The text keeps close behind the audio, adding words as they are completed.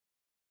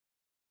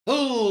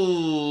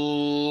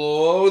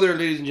Hello there,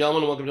 ladies and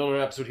gentlemen, and welcome to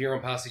another episode here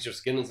on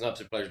PasticheofSkin. It's an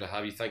absolute pleasure to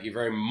have you. Thank you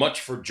very much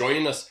for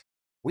joining us.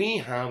 We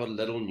have a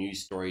little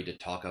news story to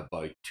talk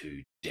about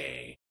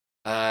today.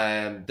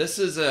 This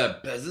is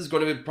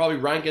going to be probably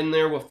rank in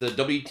there with the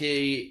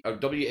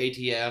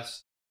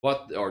WTAFs,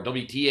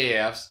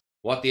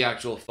 what the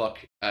actual fuck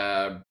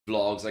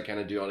vlogs I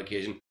kind of do on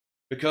occasion,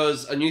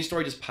 because a news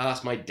story just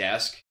passed my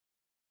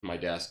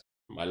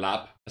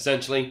lap,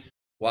 essentially,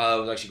 while I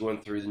was actually going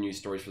through the news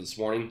stories for this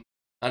morning.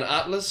 And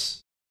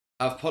Atlus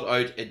have put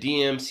out a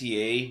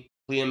DMCA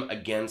claim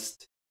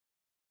against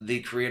the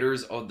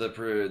creators of the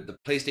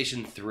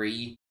PlayStation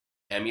 3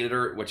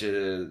 emulator, which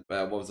is,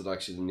 what was it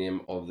actually the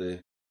name of the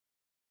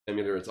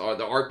emulator? It's the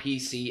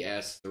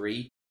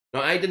RPCS3.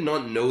 Now, I did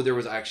not know there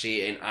was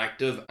actually an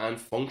active and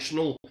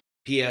functional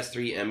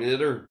PS3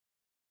 emulator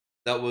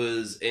that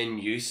was in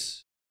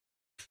use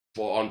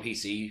on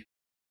PC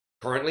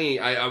currently.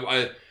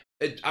 I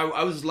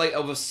was like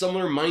of a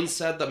similar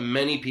mindset that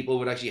many people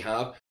would actually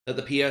have, that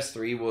the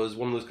PS3 was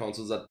one of those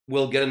consoles that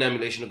will get an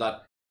emulation of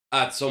that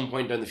at some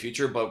point down the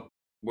future, but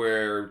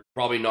we're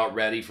probably not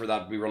ready for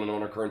that to be running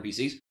on our current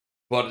PCs.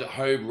 But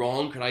how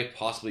wrong could I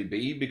possibly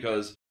be?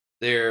 Because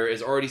there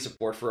is already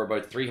support for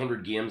about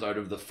 300 games out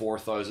of the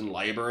 4,000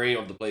 library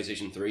of the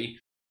PlayStation 3,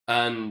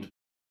 and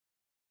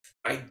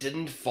I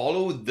didn't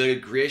follow the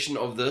creation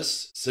of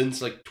this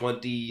since like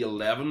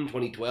 2011,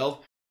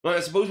 2012. Now, I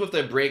suppose with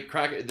the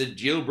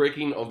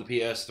jailbreaking of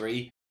the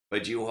PS3 by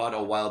Geohot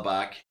a while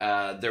back,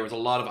 there was a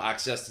lot of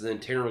access to the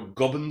internal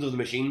gubbins of the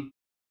machine,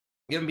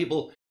 giving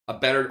people a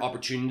better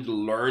opportunity to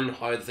learn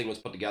how the thing was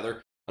put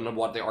together and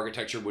what the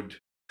architecture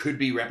could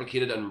be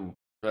replicated and,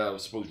 I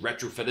suppose,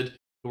 retrofitted to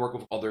work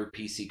with other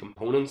PC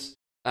components.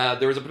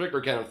 There was a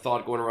particular kind of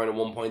thought going around at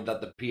one point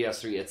that the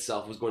PS3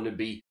 itself was going to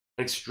be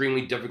an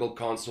extremely difficult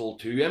console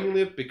to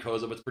emulate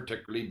because of its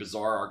particularly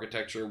bizarre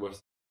architecture with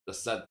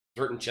the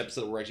certain chips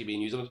that were actually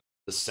being used in it,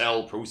 the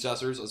cell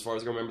processors, as far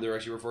as I remember, they were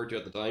actually referred to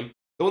at the time.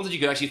 The ones that you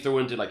could actually throw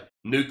into like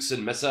nukes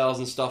and missiles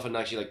and stuff, and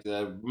actually like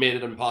made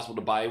it impossible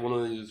to buy one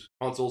of these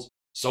consoles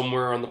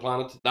somewhere on the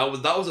planet. That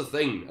was a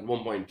thing at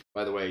one point,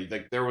 by the way.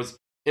 Like there was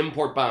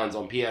import bans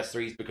on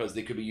PS3s because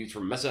they could be used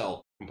for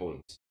missile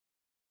components.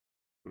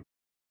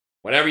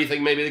 Whatever you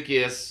think may be the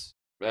case,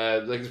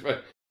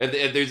 with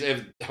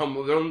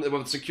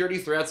security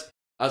threats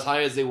as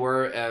high as they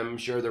were, I'm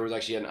sure there was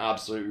actually an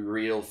absolute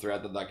real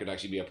threat that could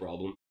actually be a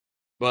problem.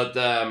 But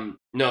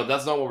no,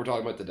 that's not what we're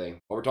talking about today.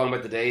 What we're talking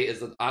about today is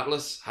that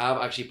Atlus have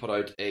actually put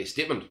out a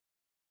statement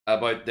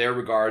about their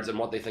regards and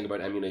what they think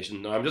about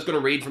emulation. Now, I'm just going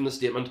to read from the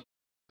statement.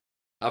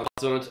 Have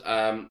on it.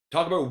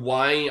 Talk about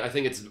why I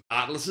think it's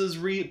Atlus's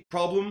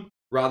problem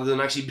rather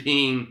than actually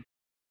being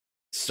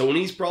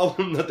Sony's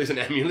problem that there's an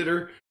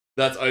emulator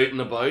that's out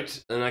and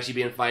about and actually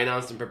being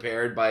financed and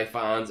prepared by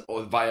fans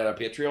via a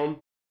Patreon.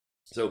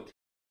 So,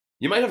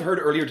 you might have heard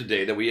earlier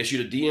today that we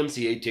issued a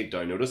DMCA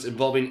takedown notice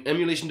involving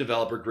emulation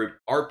developer group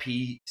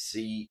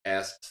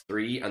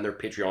RPCS3 and their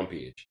Patreon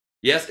page.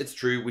 Yes, it's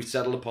true, we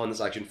settled upon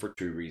this action for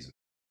two reasons.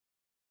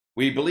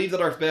 We believe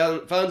that our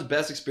fans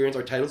best experience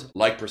our titles,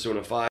 like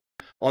Persona 5,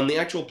 on the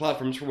actual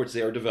platforms for which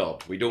they are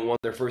developed. We don't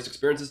want their first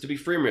experiences to be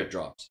frame rate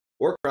drops,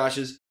 or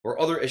crashes, or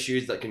other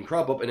issues that can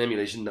crop up in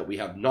emulation that we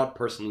have not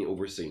personally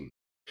overseen.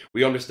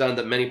 We understand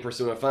that many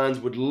Persona fans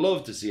would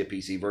love to see a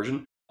PC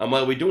version, and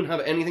while we don't have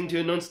anything to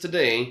announce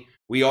today,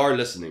 we are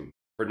listening.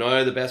 For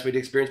now, the best way to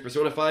experience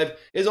Persona 5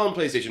 is on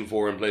PlayStation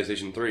 4 and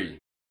PlayStation 3.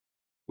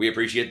 We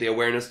appreciate the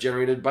awareness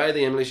generated by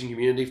the emulation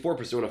community for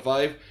Persona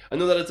 5, and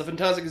know that it's a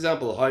fantastic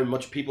example of how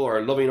much people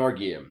are loving our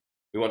game.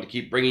 We want to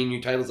keep bringing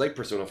new titles like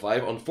Persona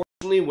 5,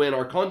 unfortunately when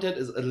our content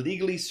is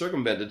illegally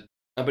circumvented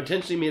and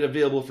potentially made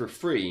available for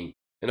free,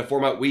 in a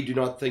format we do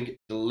not think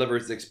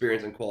delivers the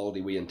experience and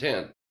quality we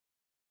intend.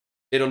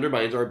 It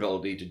undermines our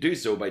ability to do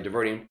so by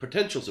diverting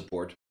potential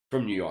support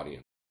from new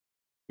audience.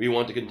 We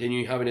want to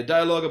continue having a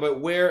dialogue about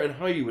where and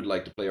how you would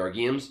like to play our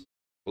games.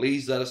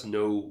 Please let us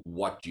know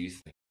what you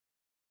think.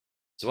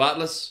 So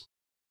Atlus,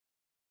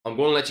 I'm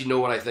going to let you know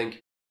what I think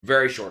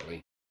very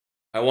shortly.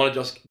 I want to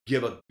just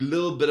give a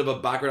little bit of a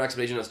background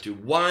explanation as to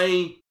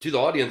why, to the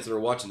audience that are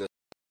watching this,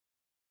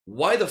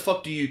 why the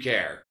fuck do you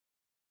care?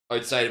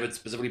 Outside of it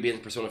specifically being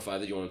Persona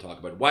 5 that you want to talk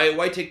about.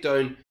 Why take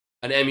down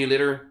an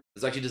emulator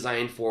that's actually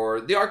designed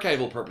for the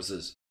archival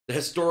purposes, the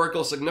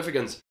historical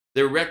significance,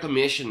 the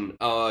reclamation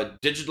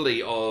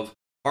digitally of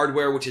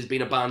hardware which has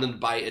been abandoned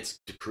by its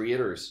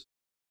creators.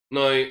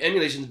 Now,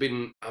 emulation's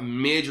been a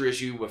major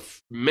issue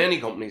with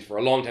many companies for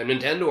a long time.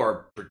 Nintendo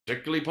are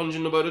particularly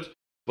pungent about it,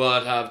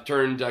 but have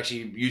turned to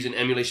actually using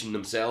emulation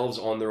themselves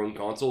on their own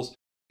consoles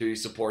to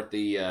support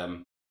the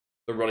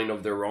running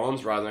of their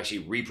ROMs rather than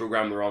actually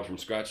reprogram the ROMs from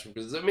scratch,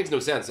 because it makes no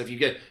sense. If you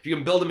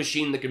can build a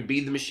machine that can be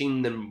the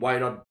machine, then why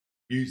not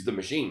use the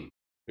machine?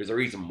 There's a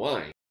reason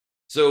why.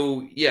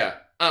 So yeah,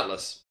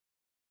 Atlus,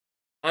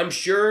 I'm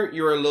sure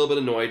you're a little bit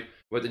annoyed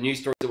with the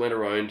news stories that went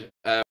around.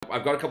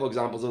 I've got a couple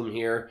examples of them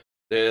here.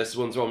 This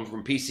one's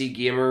from PC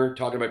Gamer,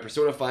 talking about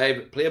Persona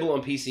 5, playable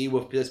on PC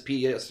with this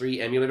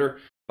PS3 emulator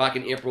back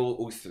in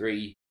April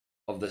 03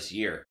 of this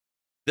year.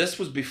 This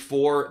was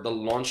before the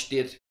launch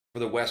date for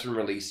the Western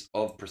release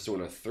of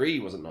Persona 3,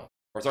 was it not?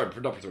 Or sorry,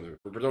 not Persona 3,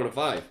 for Persona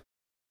 5.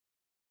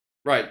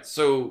 Right,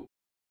 so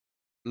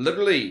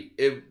literally,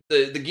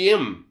 the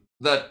game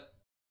that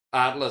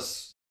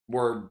Atlus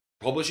were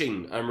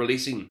publishing and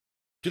releasing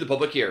to the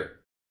public here,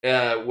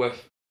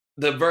 with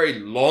the very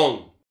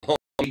long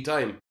lead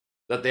time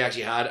that they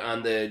actually had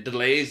and the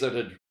delays that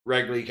had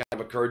regularly kind of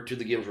occurred to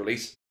the game's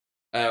release,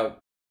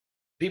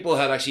 people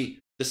had actually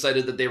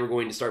decided that they were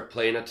going to start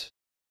playing it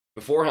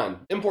beforehand,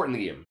 importing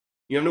the game.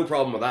 You have no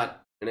problem with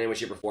that in any way,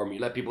 shape, or form. You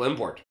let people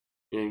import.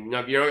 I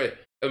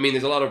mean,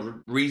 there's a lot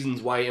of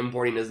reasons why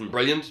importing isn't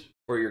brilliant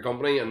for your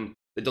company, and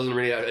it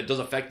does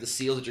affect the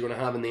sales that you're going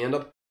to have in the end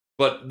up.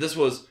 But this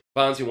was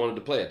fans who wanted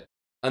to play it,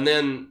 and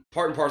then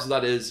part and parcel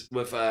of that is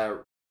with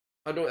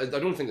I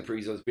don't think the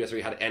previous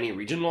PS3 had any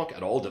region lock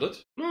at all, did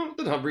it? No, it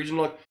didn't have region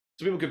lock,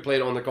 so people could play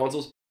it on their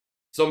consoles.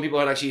 Some people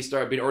had actually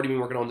already been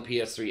working on the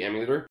PS3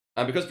 emulator,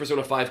 and because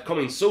Persona 5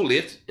 coming so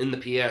late in the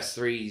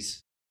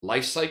PS3's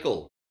life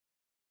cycle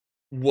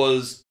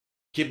was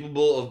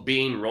capable of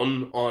being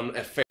run on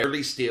a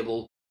fairly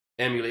stable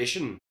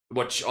emulation,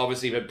 which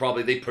obviously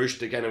they pushed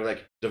to kind of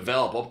like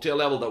develop up to a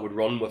level that would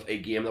run with a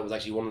game that was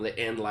actually one of the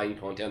end line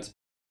contents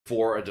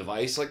for a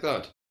device like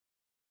that.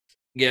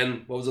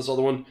 Again, what was this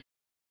other one?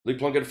 Luke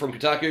Plunkett from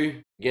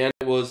Kotaku. Again,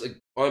 it was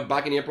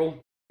back in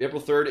April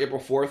 3rd, April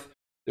 4th.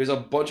 There's a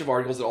bunch of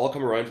articles that all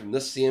come around from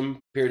this same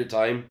period of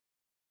time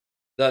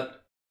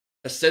that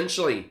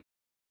essentially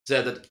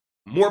said that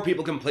more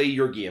people can play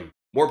your game.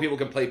 More people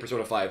can play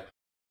Persona 5.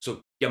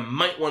 So you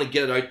might want to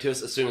get it out to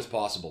us as soon as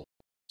possible.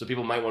 So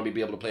people might want to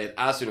be able to play it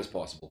as soon as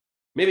possible.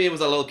 Maybe it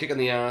was a little kick in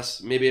the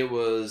ass. Maybe it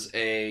was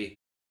a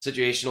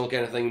situational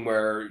kind of thing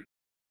where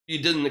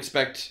you didn't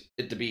expect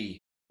it to be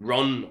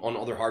run on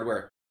other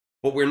hardware.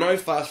 But we're now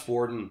fast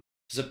forwarding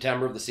to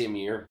September of the same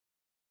year,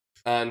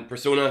 and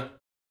Persona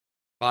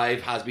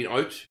 5 has been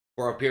out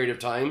for a period of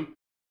time.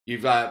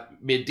 You've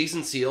made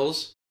decent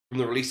sales from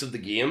the release of the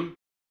game,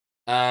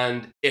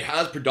 and it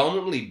has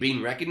predominantly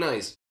been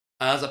recognized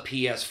as a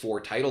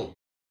PS4 title.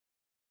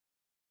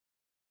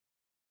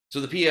 So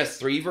the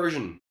PS3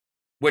 version,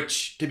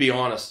 which, to be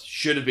honest,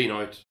 should have been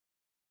out.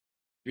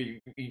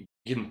 You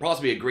can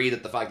possibly agree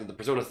that the fact that the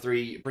Persona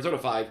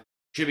 5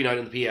 should have been out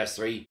on the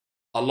PS3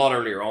 a lot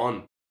earlier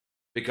on,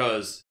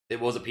 because it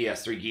was a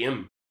PS3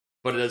 game,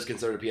 but it is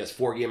considered a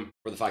PS4 game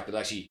for the fact that it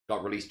actually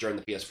got released during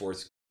the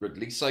PS4's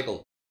release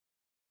cycle.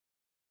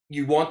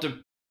 You want to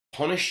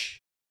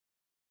punish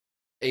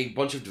a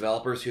bunch of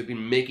developers who have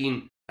been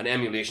making an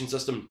emulation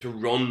system to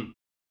run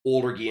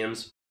older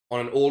games on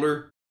an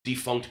older,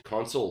 defunct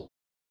console.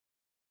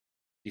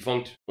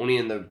 Defunct only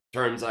in the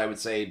terms I would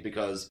say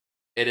because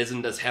it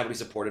isn't as heavily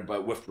supported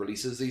with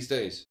releases these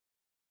days.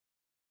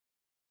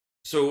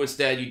 So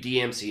instead, you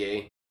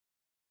DMCA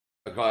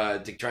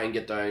to try and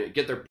get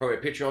their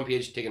Patreon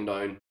page taken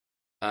down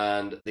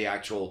and the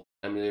actual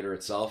emulator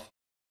itself.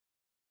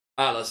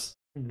 Atlus,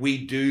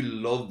 we do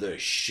love the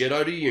shit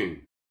out of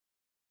you,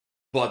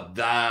 but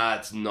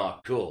that's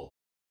not cool.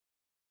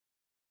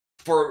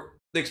 For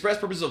the express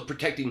purpose of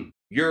protecting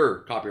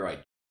your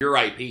copyright, your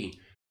IP,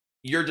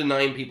 you're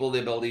denying people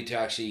the ability to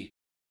actually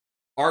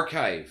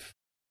archive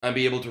and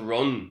be able to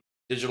run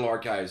digital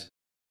archives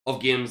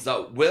of games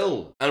that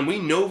will, and we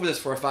know this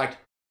for a fact,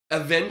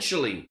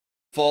 eventually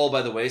fall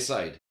by the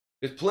wayside.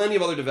 There's plenty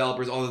of other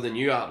developers other than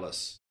you,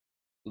 Atlus.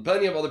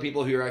 Plenty of other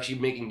people who are actually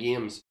making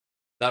games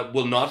that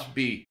will not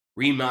be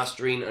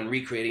remastering and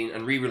recreating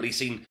and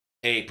re-releasing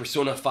a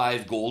Persona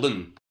 5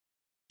 Golden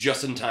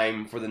just in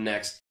time for the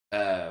next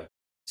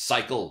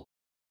cycle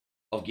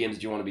of games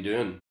that you want to be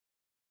doing.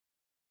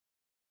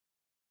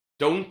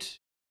 Don't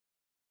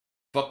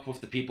fuck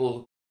with the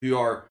people who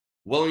are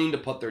willing to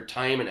put their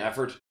time and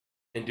effort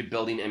into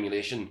building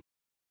emulation.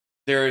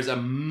 There is a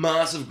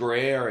massive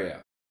grey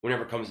area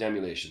whenever it comes to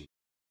emulation.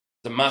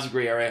 It's a massive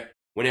grey area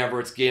whenever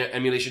it's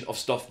emulation of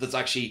stuff that's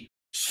actually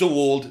so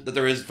old that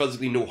there is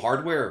physically no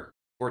hardware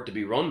for it to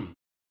be run.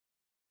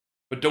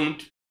 But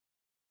don't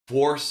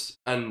force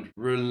and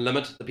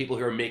limit the people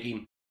who are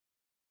making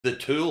the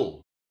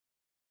tool.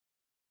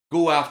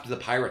 Go after the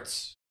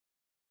pirates.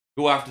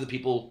 Go after the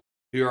people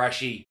who are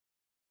actually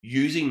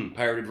using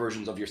pirated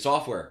versions of your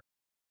software.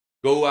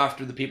 Go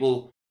after the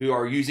people who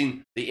are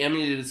using the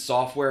emulated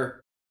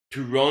software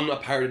to run a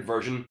pirated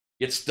version,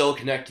 yet still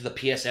connect to the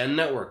PSN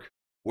network,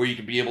 where you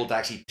can be able to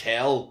actually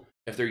tell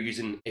if they're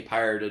using a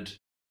pirated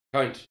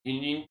account.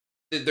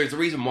 There's a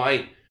reason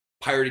why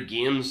pirated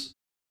games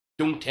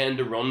don't tend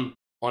to run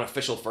on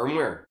official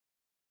firmware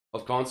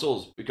of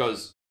consoles,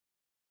 because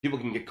people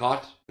can get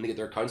caught and they get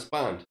their accounts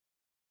banned.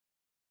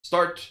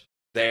 Start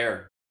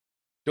there.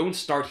 Don't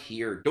start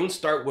here. Don't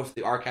start with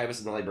the archivists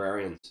and the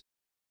librarians.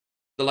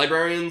 The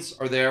librarians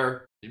are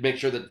there to make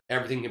sure that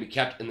everything can be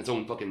kept in its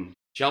own fucking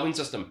shelving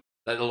system,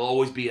 that it'll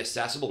always be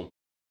accessible.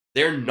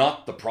 They're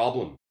not the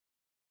problem.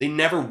 They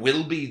never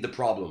will be the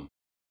problem.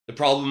 The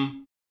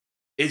problem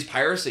is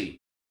piracy.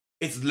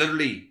 It's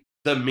literally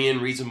the main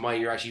reason why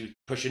you're actually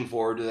pushing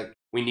forward that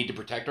we need to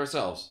protect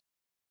ourselves.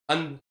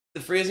 And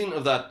the phrasing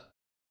of that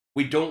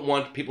We don't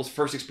want people's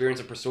first experience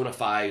of Persona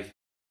 5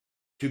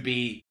 to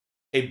be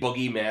a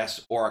buggy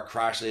mess or a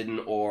crash laden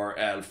or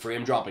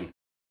frame dropping.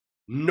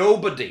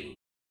 Nobody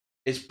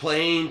is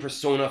playing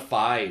Persona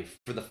 5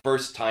 for the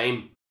first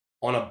time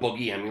on a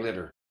buggy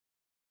emulator.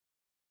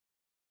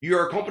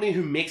 You're a company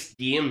who makes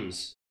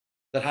games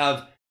that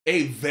have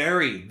a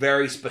very,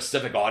 very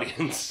specific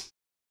audience.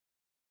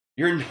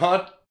 You're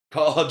not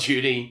Call of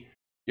Duty.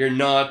 You're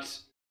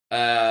not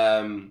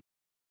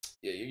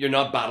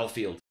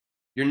Battlefield.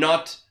 You're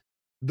not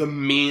the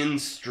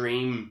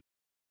mainstream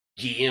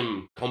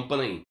game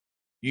company.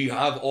 You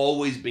have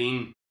always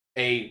been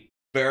a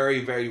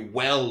very, very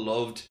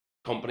well-loved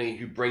company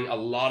who bring a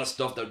lot of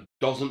stuff that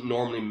doesn't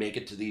normally make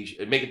it to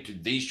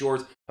these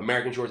shores,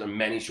 American shores, and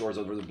many shores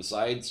other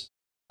besides,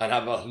 and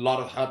have a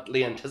lot of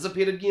hotly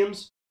anticipated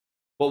games,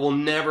 but will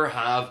never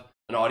have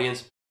an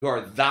audience who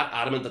are that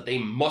adamant that they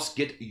must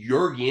get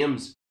your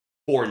games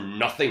for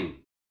nothing.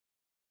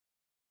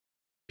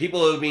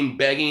 People have been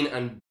begging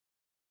and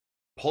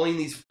pulling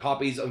these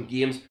copies of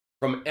games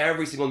from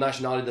every single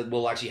nationality that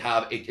will actually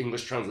have an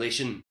English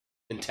translation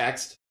in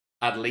text,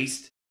 at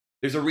least.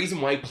 There's a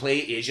reason why Play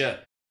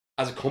Asia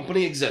as a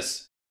company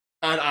exists,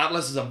 and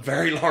Atlus is a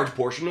very large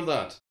portion of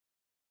that.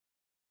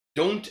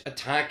 Don't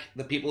attack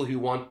the people who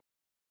want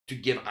to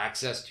give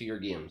access to your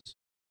games,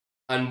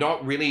 and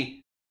not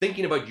really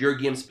thinking about your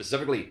game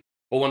specifically,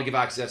 but want to give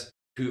access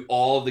to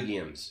all of the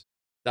games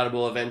that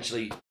will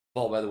eventually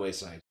fall by the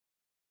wayside.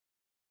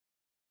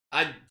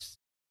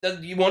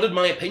 You wanted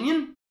my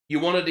opinion? You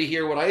wanted to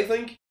hear what I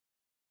think?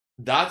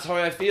 That's how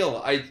I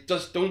feel. I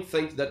just don't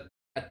think that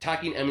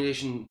attacking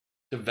emulation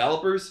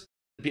developers,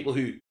 the people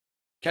who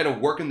kind of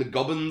work in the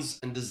gubbins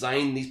and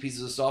design these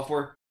pieces of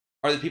software,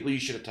 are the people you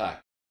should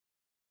attack.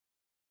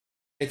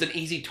 It's an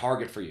easy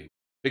target for you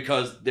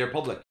because they're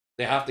public.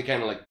 They have to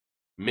kind of like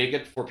make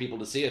it for people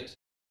to see it.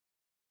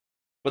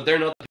 But they're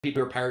not the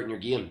people who are pirating your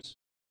games.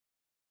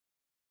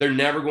 They're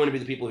never going to be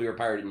the people who are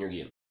pirating your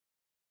game,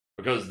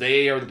 because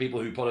they are the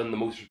people who put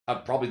in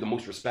probably the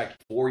most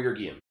respect for your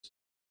games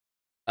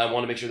and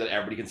want to make sure that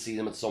everybody can see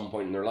them at some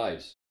point in their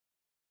lives.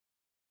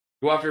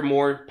 Go after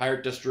more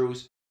pirate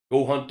distros.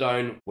 Go hunt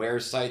down where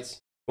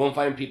sites. Go and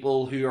find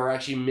people who are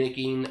actually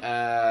making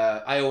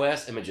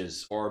iOS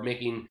images or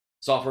making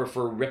software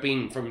for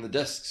ripping from the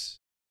discs.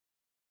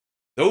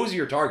 Those are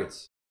your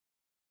targets,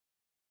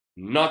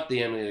 not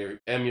the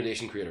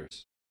emulation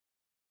creators.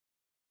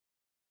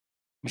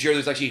 I'm sure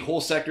there's actually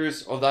whole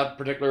sectors of that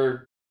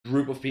particular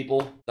group of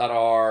people that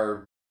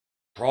are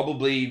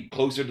probably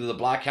closer to the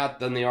black hat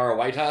than they are a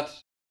white hat,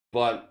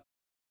 but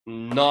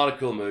not a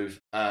cool move,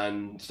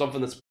 and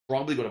something that's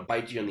probably going to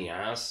bite you in the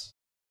ass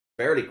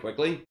fairly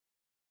quickly.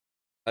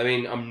 I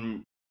mean,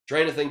 I'm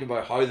trying to think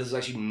about how this is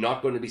actually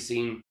not going to be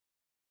seen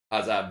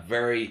as a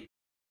very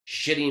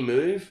shitty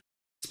move,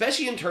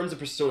 especially in terms of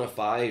Persona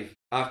 5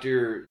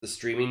 after the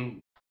streaming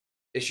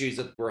issues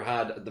that were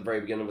had at the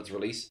very beginning of its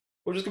release,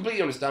 which is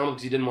completely understandable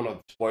because you didn't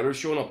want spoilers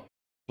showing up.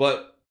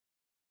 But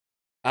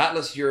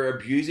Atlus, you're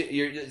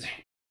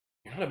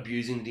not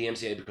abusing the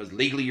DMCA because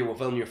legally you're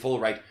within your full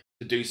right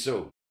to do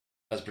so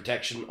as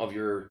protection of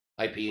your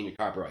IP and your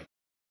copyright.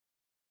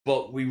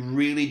 But we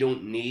really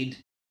don't need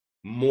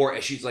more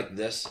issues like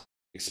this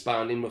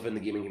expanding within the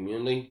gaming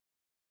community.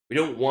 We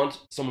don't want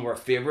some of our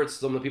favorites,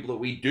 some of the people that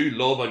we do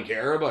love and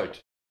care about,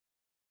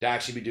 to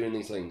actually be doing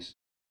these things.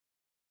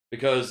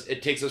 Because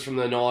it takes us from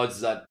the knowledge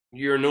that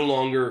you're no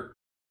longer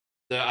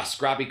a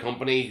scrappy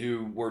company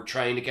who were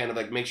trying to kind of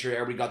like make sure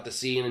everybody got to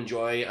see and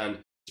enjoy and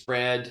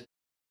spread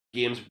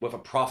games with a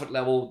profit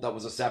level that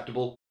was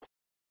acceptable.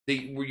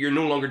 You're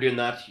no longer doing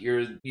that.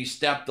 You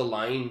step the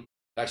line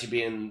to actually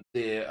being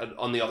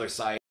on the other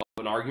side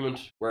of an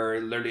argument where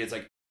literally it's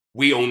like,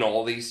 we own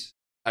all these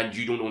and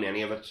you don't own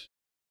any of it,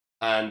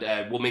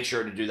 and we'll make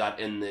sure to do that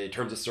in the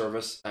terms of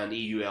service and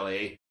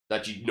EULA,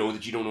 that you know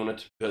that you don't own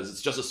it because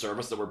it's just a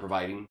service that we're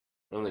providing.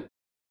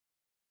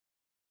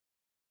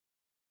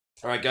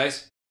 Alright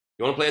guys,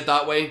 you want to play it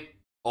that way?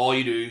 All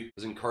you do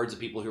is encourage the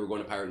people who are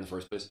going to pirate in the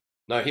first place.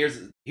 Now here's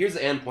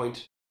the end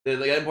point. The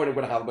end point I'm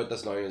going to have about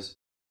this now is,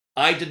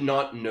 I did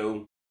not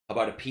know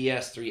about a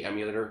PS3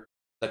 emulator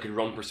that could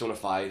run Persona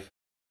 5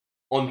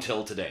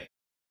 until today.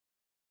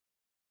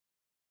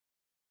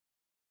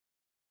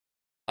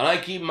 And I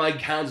keep my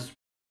hands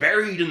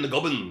buried in the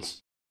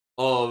gubbins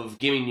of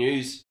gaming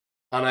news,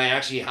 and I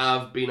actually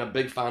have been a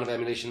big fan of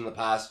emulation in the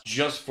past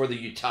just for the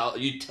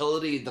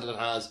utility that it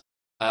has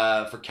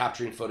for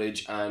capturing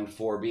footage and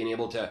for being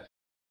able to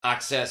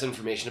access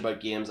information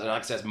about games and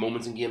access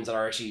moments in games that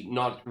are actually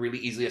not really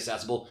easily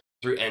accessible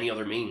through any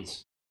other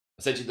means.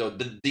 Essentially,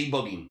 the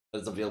debugging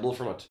that is available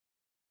from it.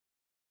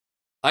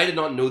 I did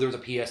not know there was a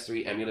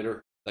PS3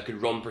 emulator that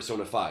could run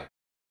Persona 5.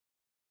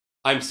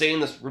 I'm saying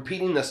this,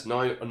 repeating this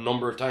now a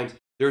number of times.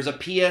 There's a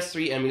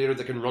PS3 emulator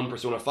that can run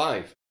Persona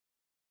 5.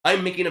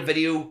 I'm making a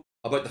video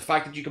about the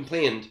fact that you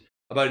complained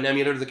about an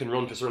emulator that can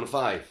run Persona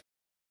 5.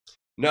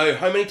 Now,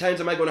 how many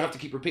times am I going to have to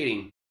keep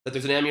repeating that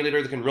there's an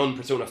emulator that can run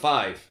Persona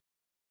 5?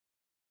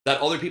 That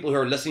other people who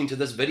are listening to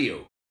this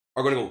video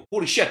are going to go,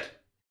 holy shit,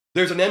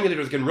 there's an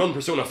emulator that can run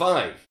Persona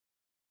 5.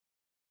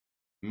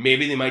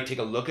 maybe they might take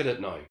a look at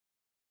it now.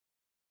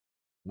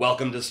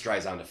 Welcome to the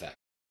Streisand effect.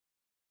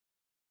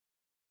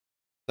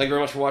 Thank you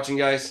very much for watching,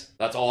 guys.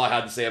 That's all I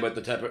had to say about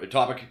the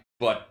topic,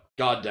 but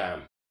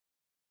goddamn.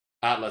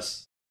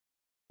 Atlus,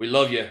 we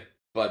love you,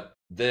 but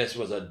this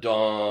was a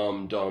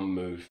dumb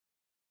move.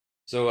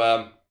 So,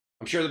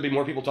 I'm sure there'll be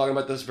more people talking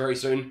about this very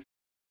soon.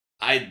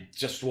 I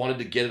just wanted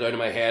to get it out of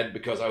my head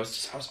because I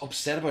was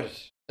upset about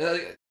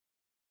it.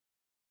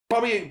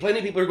 Probably plenty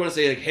of people are going to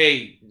say, like,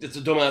 hey, it's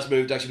a dumbass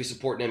move to actually be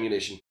supporting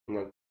emulation.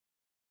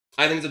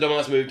 I think it's a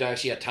dumbass move to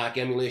actually attack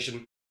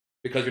emulation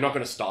because you're not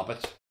going to stop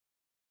it.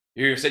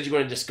 You said you're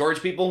going to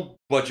discourage people,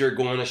 but you're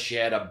going to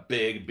shed a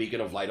big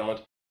beacon of light on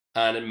it.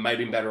 And it might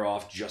be better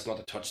off just not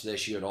to touch the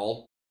issue at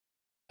all.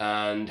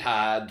 And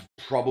had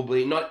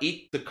probably not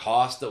eat the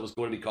cost that was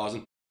going to be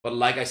causing, but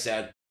like I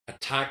said,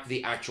 attack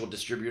the actual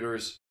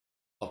distributors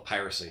of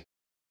piracy.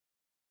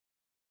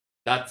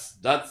 That's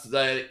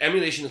the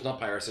emulation is not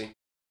piracy.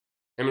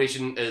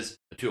 Emulation is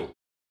a tool.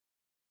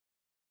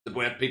 The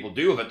what people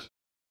do with it,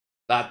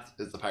 that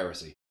is the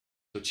piracy.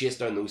 So chase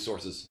down those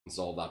sources and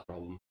solve that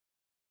problem.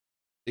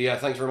 So yeah,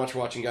 thanks very much for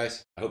watching,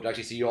 guys. I hope to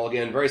actually see you all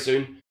again very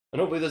soon. And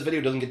hopefully this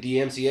video doesn't get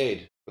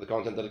DMCA'd for the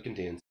content that it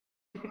contains.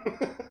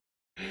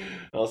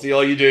 I'll see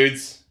all you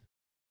dudes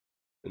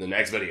in the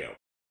next video.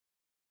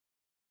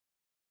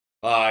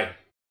 Bye.